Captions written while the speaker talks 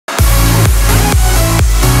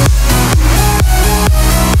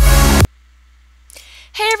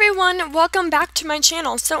everyone, welcome back to my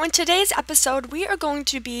channel. So in today's episode we are going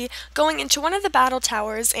to be going into one of the battle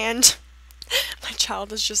towers and my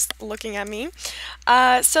child is just looking at me.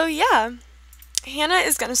 So yeah, Hannah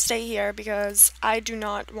is gonna stay here because I do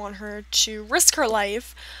not want her to risk her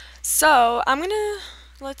life. So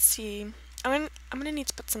let's see, I'm gonna need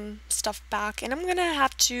to put some stuff back, and I'm gonna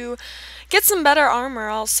have to get some better armor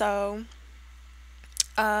also.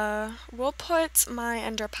 We'll put my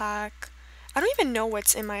ender pack. I don't even know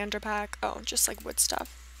what's in my ender pack. Oh, just like wood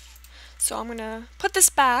stuff. So I'm gonna put this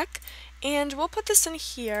back, and we'll put this in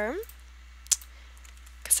here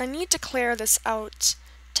because I need to clear this out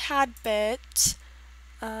a tad bit.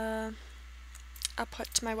 I'll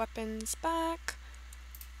put my weapons back.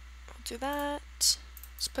 I'll do that.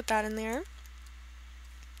 Just put that in there.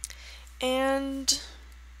 And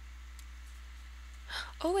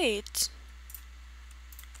oh wait,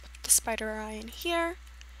 put the spider eye in here.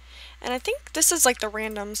 And I think this is like the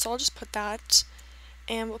random, so I'll just put that,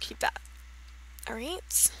 and we'll keep that.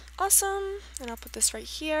 Alright, awesome. And I'll put this right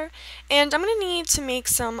here. And I'm going to need to make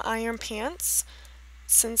some iron pants,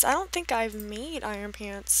 since I don't think I've made iron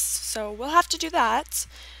pants. So we'll have to do that.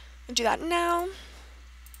 I'll do that now.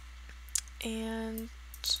 And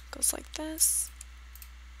it goes like this.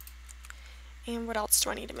 And what else do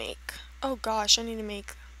I need to make? Oh gosh, I need to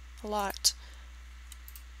make a lot.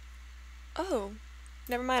 Oh.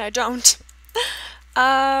 Never mind, I don't.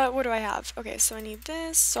 What do I have? Okay, so I need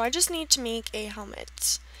this. So I just need to make a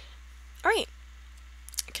helmet. Alright.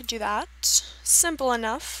 I could do that. Simple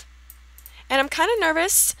enough. And I'm kind of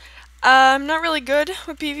nervous. I'm not really good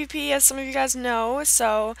with PvP, as some of you guys know,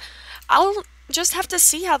 so I'll just have to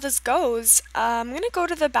see how this goes. I'm going to go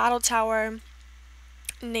to the battle tower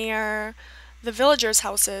near the villagers'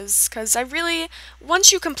 houses, because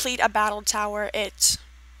once you complete a battle tower, it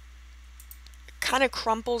kind of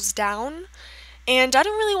crumples down, and I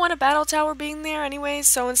don't really want a battle tower being there anyway,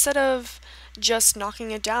 so instead of just knocking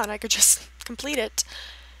it down, I could just complete it.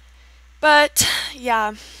 But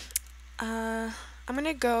yeah, I'm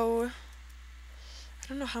gonna go. I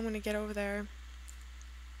don't know how I'm gonna get over there.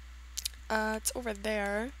 It's over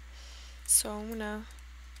there, so I'm gonna,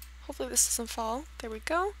 hopefully this doesn't fall. There we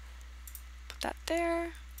go. Put that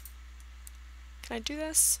there. Can I do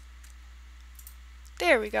this?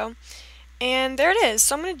 There we go. And there it is.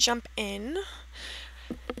 So I'm going to jump in.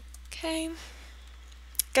 Okay.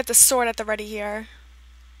 Get the sword at the ready here.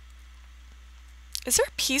 Is there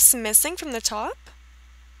a piece missing from the top?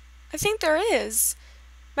 I think there is.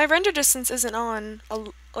 My render distance isn't on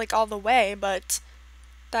like all the way, but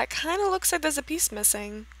that kind of looks like there's a piece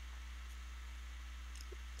missing.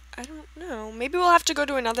 I don't know. Maybe we'll have to go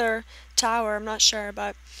to another tower. I'm not sure,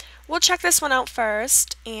 but we'll check this one out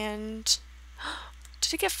first. And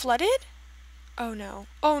did it get flooded? Oh no.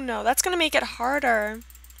 Oh no, that's gonna make it harder.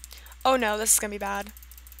 Oh no, this is gonna be bad.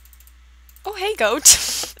 Oh hey, goat.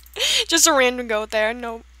 Just a random goat there.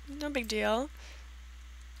 No big deal.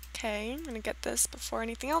 Okay, I'm gonna get this before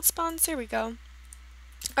anything else spawns. There we go.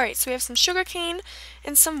 Alright, so we have some sugarcane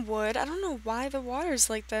and some wood. I don't know why the water's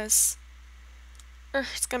like this.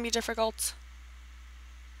 It's gonna be difficult.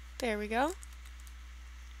 There we go.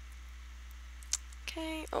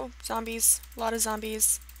 Okay. Oh, zombies. A lot of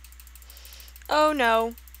zombies. Oh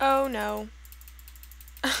no. Oh no.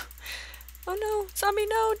 Oh no. Zombie,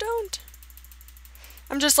 no, don't.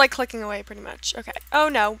 I'm just like clicking away pretty much. Okay. Oh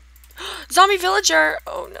no. Zombie villager.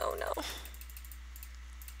 Oh no, no.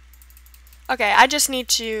 Okay, I just need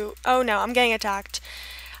to... Oh no, I'm getting attacked.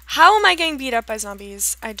 How am I getting beat up by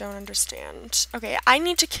zombies? I don't understand. Okay, I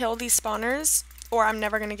need to kill these spawners or I'm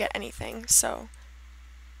never gonna get anything, so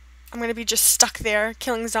I'm gonna be just stuck there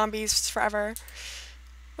killing zombies forever.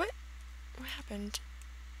 What happened?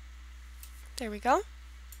 There we go.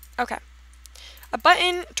 Okay. A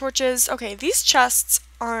button, torches. Okay, these chests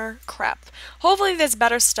are crap. Hopefully there's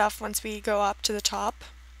better stuff once we go up to the top.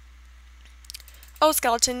 Oh,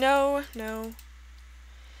 skeleton, no, no.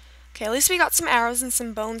 Okay, at least we got some arrows and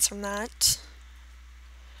some bones from that.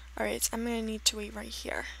 Alright, I'm gonna need to wait right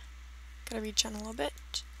here. Gotta regen a little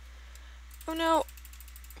bit. Oh no.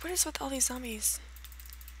 What is with all these zombies?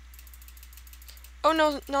 Oh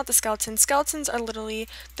no, not the skeletons. Skeletons are literally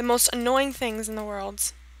the most annoying things in the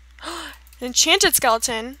world. An enchanted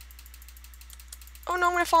skeleton! Oh no,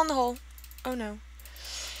 I'm gonna fall in the hole. Oh no.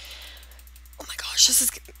 Oh my gosh, this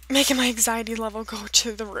is making my anxiety level go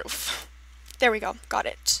to the roof. There we go, got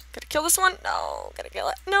it. Gotta kill this one? No, gotta kill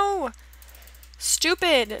it. No!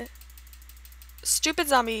 Stupid! Stupid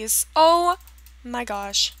zombies. Oh my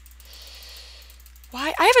gosh.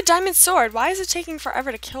 Why? I have a diamond sword. Why is it taking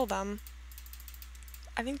forever to kill them?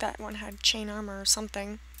 I think that one had chain armor or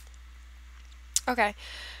something. Okay,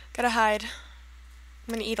 Gotta hide.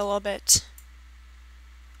 I'm gonna eat a little bit.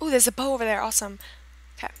 Ooh, there's a bow over there. Awesome.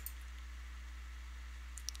 Okay.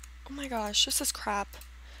 Oh my gosh, this is crap.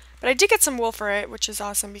 But I did get some wool for it, which is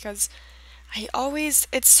awesome because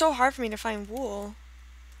it's so hard for me to find wool.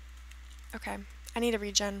 Okay, I need a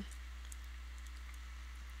regen.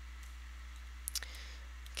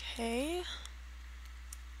 Okay.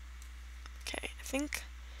 Okay, I think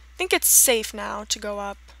it's safe now to go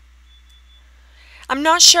up. I'm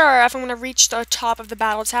not sure if I'm going to reach the top of the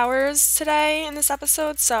battle towers today in this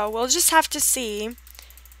episode, so we'll just have to see.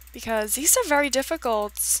 Because these are very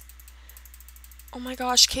difficult. Oh my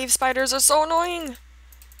gosh, cave spiders are so annoying.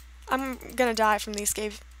 I'm gonna die from these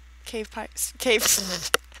cave can't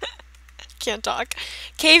talk.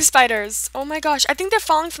 Cave spiders. Oh my gosh, I think they're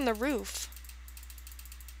falling from the roof.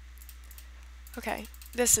 Okay,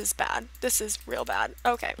 this is bad. This is real bad.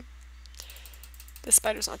 Okay. This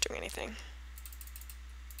spider's not doing anything.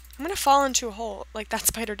 I'm gonna fall into a hole like that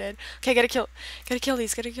spider did. Okay, gotta kill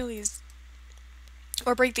these.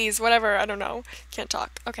 Or break these, whatever, I don't know. Can't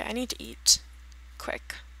talk. Okay, I need to eat.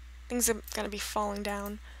 Quick. Things are gonna be falling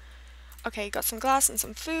down. Okay, got some glass and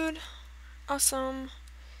some food. Awesome.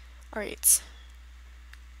 Alright.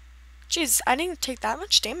 Jeez, I didn't take that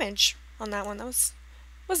much damage on that one. That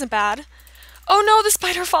wasn't bad. Oh no, the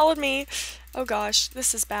spider followed me! Oh gosh,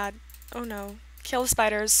 this is bad. Oh no. Kill the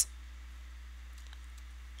spiders.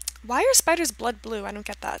 Why are spiders blood blue? I don't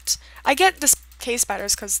get that. I get the cave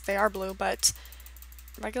spiders because they are blue, but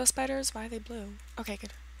regular spiders, why are they blue? Okay,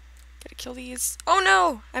 good. Gotta kill these. Oh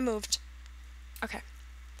no! I moved. Okay.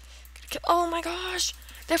 Oh my gosh!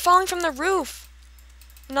 They're falling from the roof!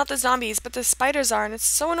 Not the zombies, but the spiders are, and it's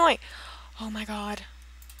so annoying. Oh my god.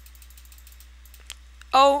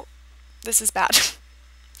 Oh, this is bad.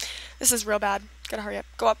 This is real bad. Gotta hurry up.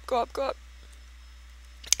 Go up, go up, go up.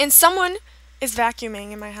 And someone is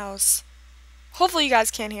vacuuming in my house. Hopefully you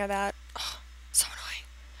guys can't hear that. Oh, so annoying.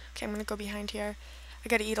 Okay, I'm gonna go behind here. I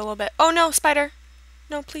gotta eat a little bit. Oh no, spider!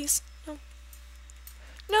 No, please. No.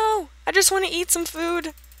 No! I just want to eat some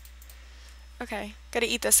food. Okay, gotta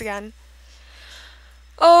eat this again.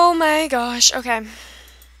 Oh my gosh, okay.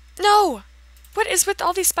 No! What is with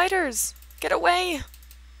all these spiders? Get away!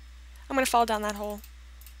 I'm gonna fall down that hole.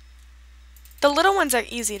 The little ones are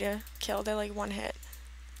easy to kill. They're like one hit.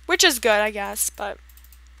 Which is good, I guess, but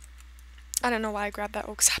I don't know why I grabbed that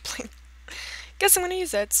oak sapling. Guess I'm gonna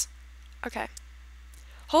use it. Okay.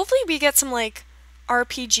 Hopefully we get some, like,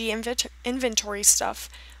 RPG inventory stuff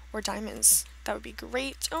or diamonds. That would be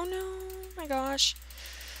great. Oh no, my gosh.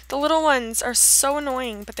 The little ones are so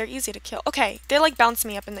annoying, but they're easy to kill. Okay, they like bounce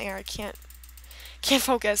me up in the air. I can't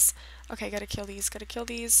focus. Okay, gotta kill these, gotta kill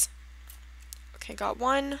these. Okay, got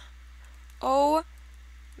one.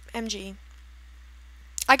 OMG.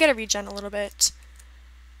 I gotta regen a little bit.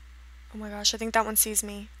 Oh my gosh, I think that one sees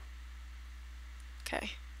me.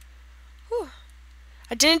 Okay. Whew.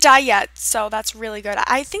 I didn't die yet, so that's really good.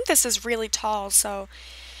 I think this is really tall, so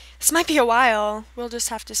this might be a while. We'll just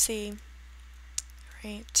have to see.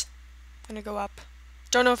 Alright. I'm gonna go up.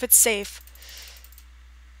 Don't know if it's safe.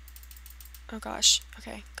 Oh gosh.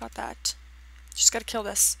 Okay, got that. Just gotta kill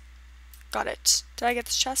this. Got it. Did I get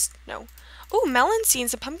this chest? No. Oh, melon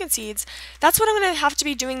seeds and pumpkin seeds. That's what I'm gonna have to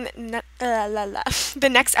be doing the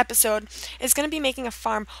next episode. Is gonna be making a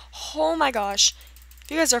farm. Oh my gosh.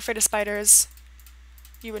 If you guys are afraid of spiders,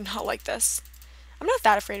 you would not like this. I'm not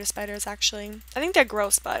that afraid of spiders, actually. I think they're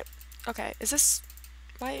gross, but okay. Is this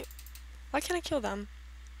why can't I kill them?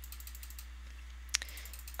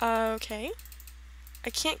 Okay. I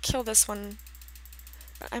can't kill this one,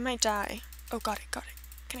 but I might die. Oh, got it, got it.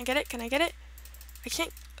 Can I get it? Can I get it? I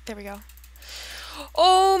can't. There we go.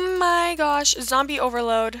 Oh my gosh. Zombie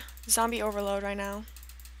overload. Zombie overload right now.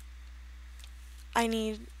 I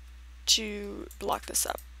need to block this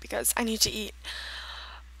up because I need to eat.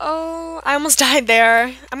 Oh, I almost died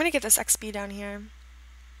there. I'm gonna get this XP down here.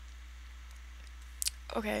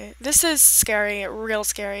 Okay, this is scary, real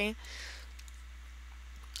scary.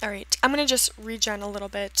 Alright, I'm gonna just regen a little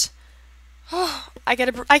bit. Oh, I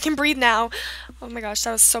can breathe now. Oh my gosh,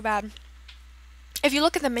 that was so bad. If you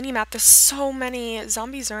look at the mini-map, there's so many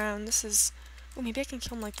zombies around. This is... Oh, maybe I can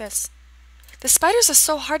kill them like this. The spiders are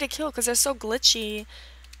so hard to kill because they're so glitchy.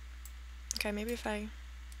 Okay, maybe if I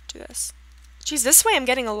do this. Geez, this way I'm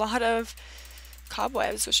getting a lot of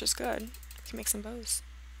cobwebs, which is good. I can make some bows.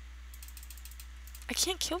 I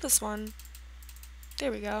can't kill this one.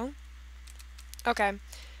 There we go. Okay.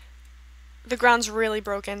 The ground's really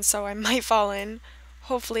broken, so I might fall in.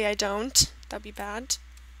 Hopefully I don't. That'd be bad.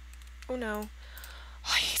 Oh no.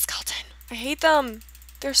 Oh, I hate skeleton. I hate them.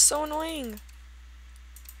 They're so annoying.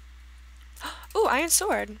 Ooh, Ooh, iron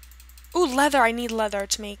sword. Ooh, leather. I need leather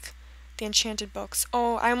to make the enchanted books.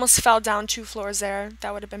 Oh, I almost fell down 2 floors there.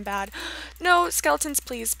 That would have been bad. No, skeletons,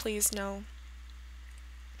 please, please, no.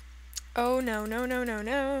 Oh, no, no, no, no,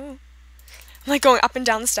 no. I'm like going up and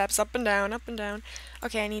down the steps, up and down, up and down.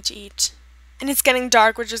 Okay, I need to eat. And it's getting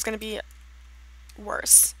dark, which is going to be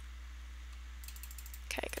worse.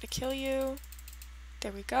 Okay, gotta kill you.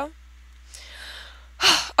 There we go.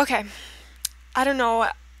 Okay. I don't know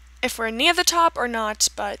if we're near the top or not,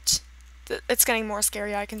 but it's getting more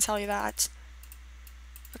scary, I can tell you that.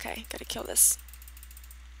 Okay, gotta kill this.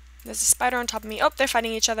 There's a spider on top of me. Oh, they're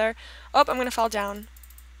fighting each other. Oh, I'm gonna fall down.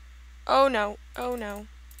 Oh no, oh no.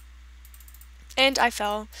 And I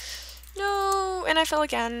fell. No, and I fell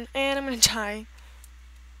again, and I'm gonna die.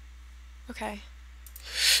 Okay.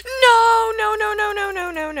 No, no, no, no, no,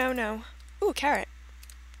 no, no, no, no. Ooh, carrot.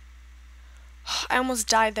 I almost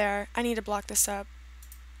died there. I need to block this up.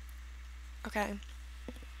 Okay.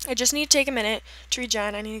 I just need to take a minute to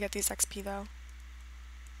regen. I need to get these XP though.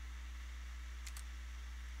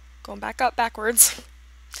 Going back up backwards.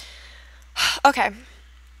 Okay.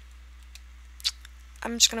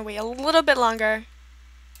 I'm just gonna wait a little bit longer.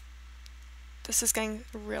 This is getting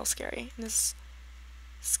real scary. And this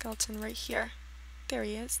skeleton right here. There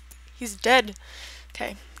he is. He's dead.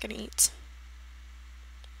 Okay, gonna eat.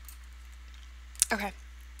 Okay.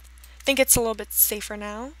 I think it's a little bit safer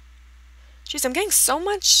now. Jeez, I'm getting so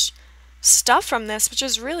much stuff from this, which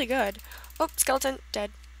is really good. Oh, skeleton,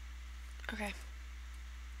 dead. Okay.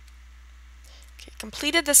 Okay,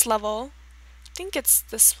 completed this level. I think it's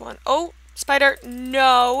this one. Oh, spider,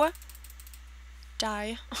 no.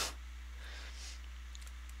 Die.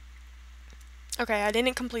 Okay, I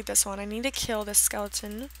didn't complete this one. I need to kill this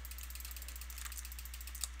skeleton.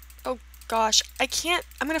 Oh gosh, I can't.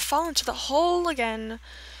 I'm gonna fall into the hole again.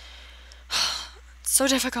 So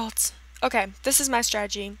difficult. Okay, this is my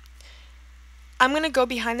strategy. I'm gonna go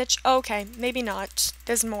behind the okay, maybe not.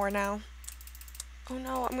 There's more now. Oh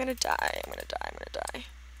no, I'm gonna die. I'm gonna die. I'm gonna die.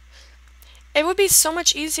 It would be so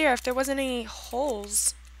much easier if there wasn't any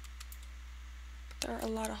holes. But there are a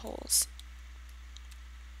lot of holes.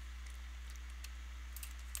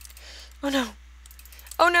 Oh no.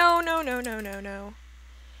 Oh no, no, no, no, no, no.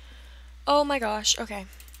 Oh my gosh, okay.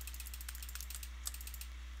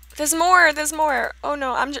 There's more, there's more. Oh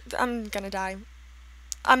no, I'm gonna die.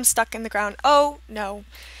 I'm stuck in the ground. Oh no.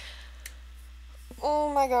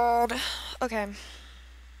 Oh my god. Okay.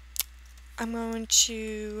 I'm going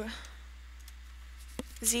to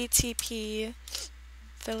ZTP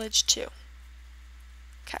Village 2.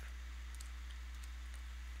 Okay.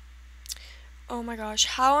 Oh my gosh,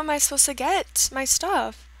 how am I supposed to get my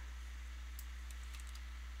stuff?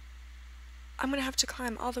 I'm gonna have to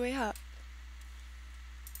climb all the way up.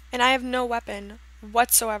 And I have no weapon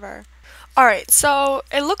whatsoever. Alright, so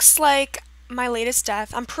it looks like my latest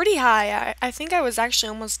death. I'm pretty high. I think I was actually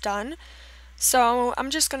almost done. So I'm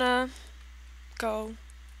just gonna go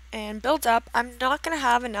and build up. I'm not gonna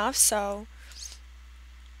have enough, so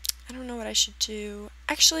I don't know what I should do.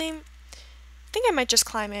 Actually, I think I might just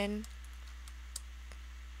climb in.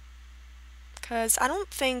 Because I don't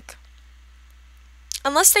think,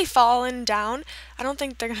 unless they fallen down, I don't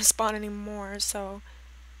think they're gonna spawn anymore, so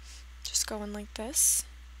just go in like this.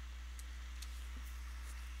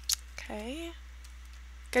 Okay.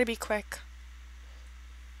 Gotta be quick.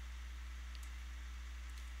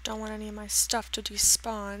 Don't want any of my stuff to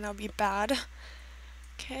despawn. That would be bad.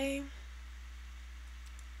 Okay.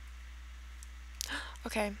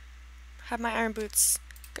 Okay. Have my iron boots.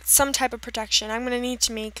 Got some type of protection. I'm gonna need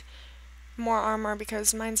to make more armor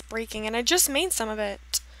because mine's breaking, and I just made some of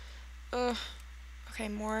it. Ugh. Okay,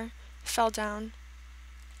 more. Fell down.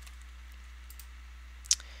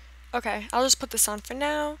 Okay, I'll just put this on for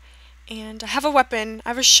now. And I have a weapon. I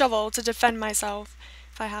have a shovel to defend myself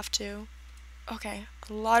if I have to. Okay,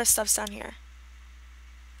 a lot of stuff's down here.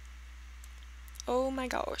 Oh my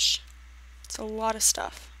gosh. It's a lot of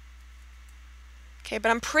stuff. Okay, but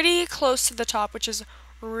I'm pretty close to the top, which is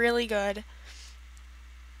really good.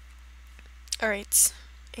 Alright.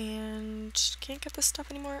 And can't get this stuff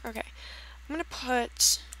anymore? Okay. I'm gonna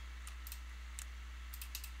put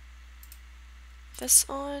this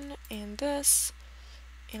on and this.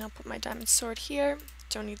 And I'll put my diamond sword here.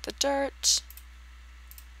 Don't need the dirt.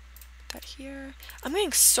 Put that here. I'm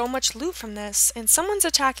getting so much loot from this, and someone's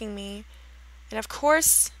attacking me. And of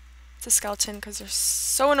course, it's a skeleton because they're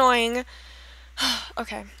so annoying.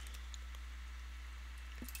 Okay.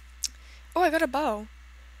 Oh, I got a bow.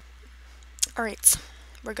 Alright,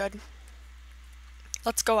 we're good.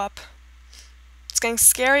 Let's go up. It's getting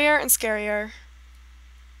scarier and scarier.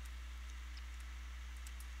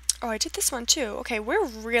 Oh, I did this one too. Okay, we're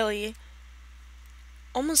really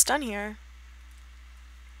almost done here.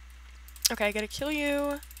 Okay, I gotta kill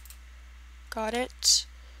you. Got it.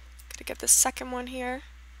 Gotta get the second one here.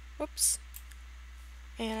 Whoops.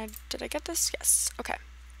 And did I get this? Yes. Okay.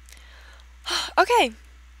 Okay.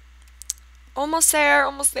 Almost there,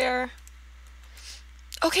 almost there.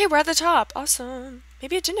 Okay, we're at the top. Awesome.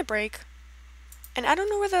 Maybe it didn't break. And I don't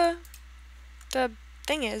know where the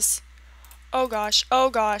thing is. Oh gosh. Oh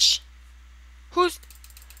gosh. Who's...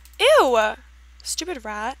 Ew! Stupid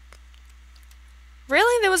rat.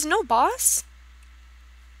 Really? There was no boss?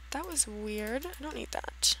 That was weird. I don't need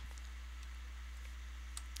that.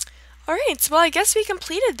 Alright, well I guess we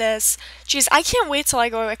completed this. Jeez, I can't wait till I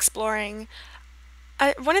go exploring.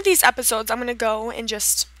 One of these episodes I'm gonna go and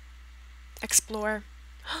just explore.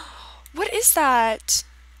 What is that?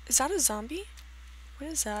 Is that a zombie? What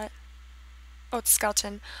is that? Oh, it's a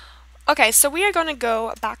skeleton. Okay, so we are gonna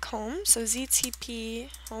go back home. So ZTP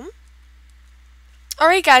home.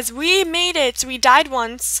 Alright guys, we made it. We died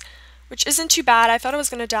once, which isn't too bad. I thought I was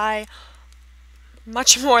gonna die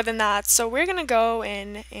much more than that. So we're gonna go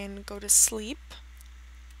in and go to sleep.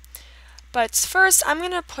 But first, I'm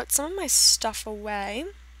gonna put some of my stuff away.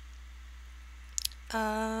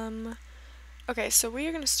 Okay, so we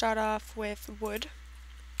are gonna start off with wood.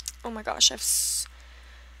 Oh my gosh, I have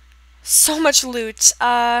so much loot.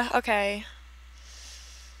 Okay.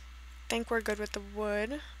 Think we're good with the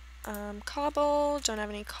wood. Cobble, don't have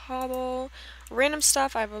any cobble. Random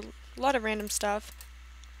stuff, I have a lot of random stuff.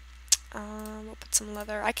 We'll put some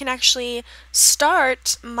leather. I can actually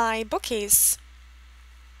start my bookcase.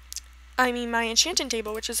 I mean my enchanting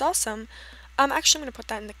table, which is awesome. Actually I'm going to put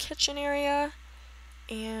that in the kitchen area.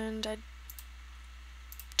 And I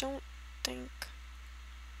don't think...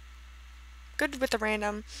 Good with the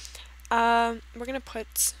random. We're going to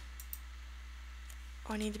put...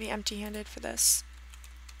 Oh, I need to be empty-handed for this.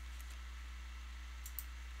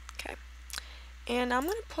 Okay. And I'm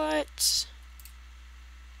going to put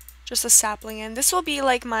just a sapling in. This will be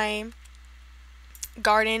like my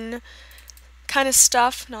garden kind of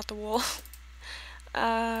stuff, not the wool.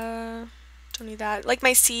 Don't need that. Like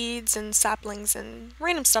my seeds and saplings and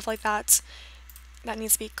random stuff like that. That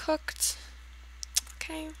needs to be cooked.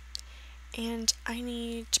 Okay. And I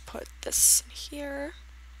need to put this in here.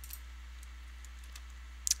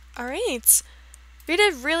 Alright. We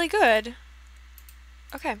did really good.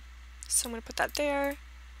 Okay. So I'm going to put that there.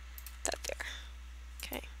 That there.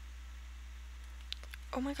 Okay.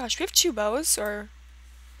 Oh my gosh, we have 2 bows, or...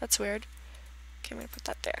 That's weird. Okay, I'm going to put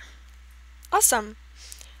that there. Awesome.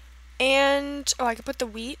 And, oh, I can put the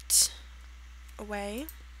wheat away.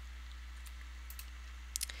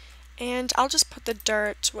 And I'll just put the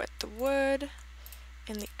dirt with the wood,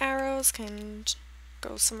 and the arrows can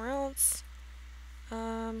go somewhere else.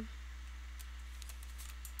 We'll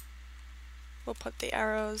put the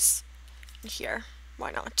arrows in here. Why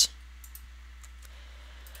not?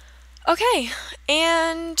 Okay,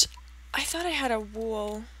 and I thought I had a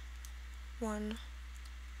wool one.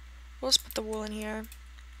 We'll just put the wool in here.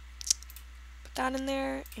 Put that in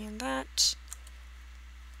there, and that.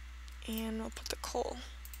 And we'll put the coal.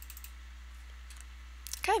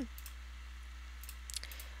 Okay.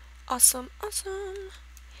 Awesome, awesome.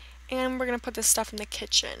 And we're going to put this stuff in the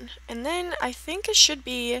kitchen. And then I think it should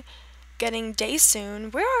be getting day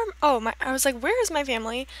soon. Where are... Oh, I was like, where is my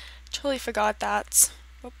family? Totally forgot that.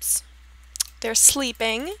 Whoops. They're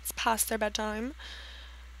sleeping. It's past their bedtime.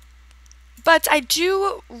 But I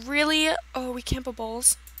do really... Oh, we can't put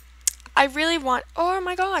bowls. I really want... Oh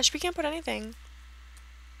my gosh, we can't put anything.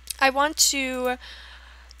 I want to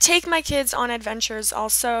take my kids on adventures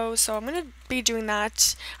also, so I'm going to be doing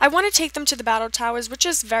that. I want to take them to the battle towers, which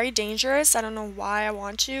is very dangerous. I don't know why I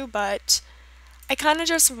want to, but I kind of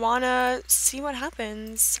just want to see what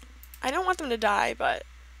happens. I don't want them to die, but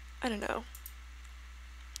I don't know.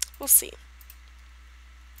 We'll see.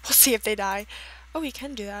 We'll see if they die. Oh, we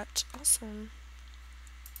can do that. Awesome.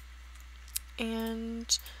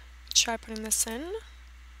 And try putting this in.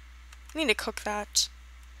 I need to cook that.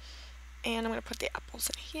 And I'm going to put the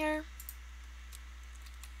apples in here.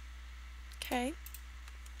 Okay.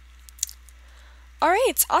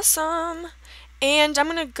 Alright, awesome. And I'm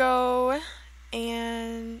going to go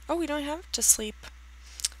and... Oh, we don't have to sleep.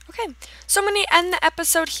 Okay, so I'm going to end the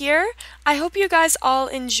episode here. I hope you guys all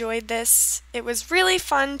enjoyed this. It was really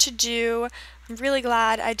fun to do. I'm really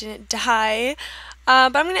glad I didn't die.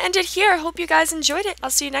 But I'm going to end it here. I hope you guys enjoyed it.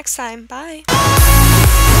 I'll see you next time. Bye.